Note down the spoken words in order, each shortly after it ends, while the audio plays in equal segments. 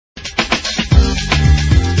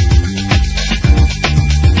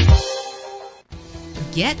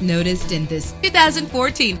Get noticed in this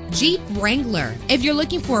 2014 Jeep Wrangler. If you're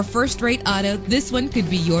looking for a first-rate auto, this one could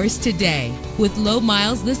be yours today. With low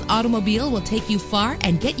miles, this automobile will take you far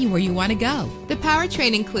and get you where you want to go. The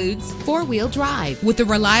powertrain includes four-wheel drive with a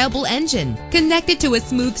reliable engine connected to a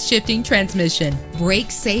smooth shifting transmission.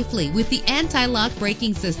 Brake safely with the anti-lock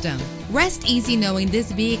braking system. Rest easy knowing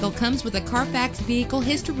this vehicle comes with a Carfax Vehicle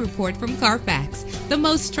History Report from Carfax, the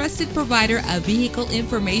most trusted provider of vehicle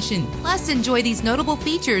information. Plus, enjoy these notable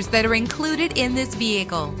features that are included in this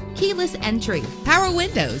vehicle: keyless entry, power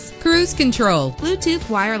windows, cruise control, Bluetooth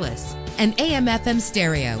wireless, an AM/FM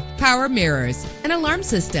stereo, power mirrors, an alarm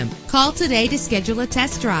system. Call today to schedule a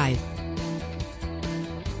test drive.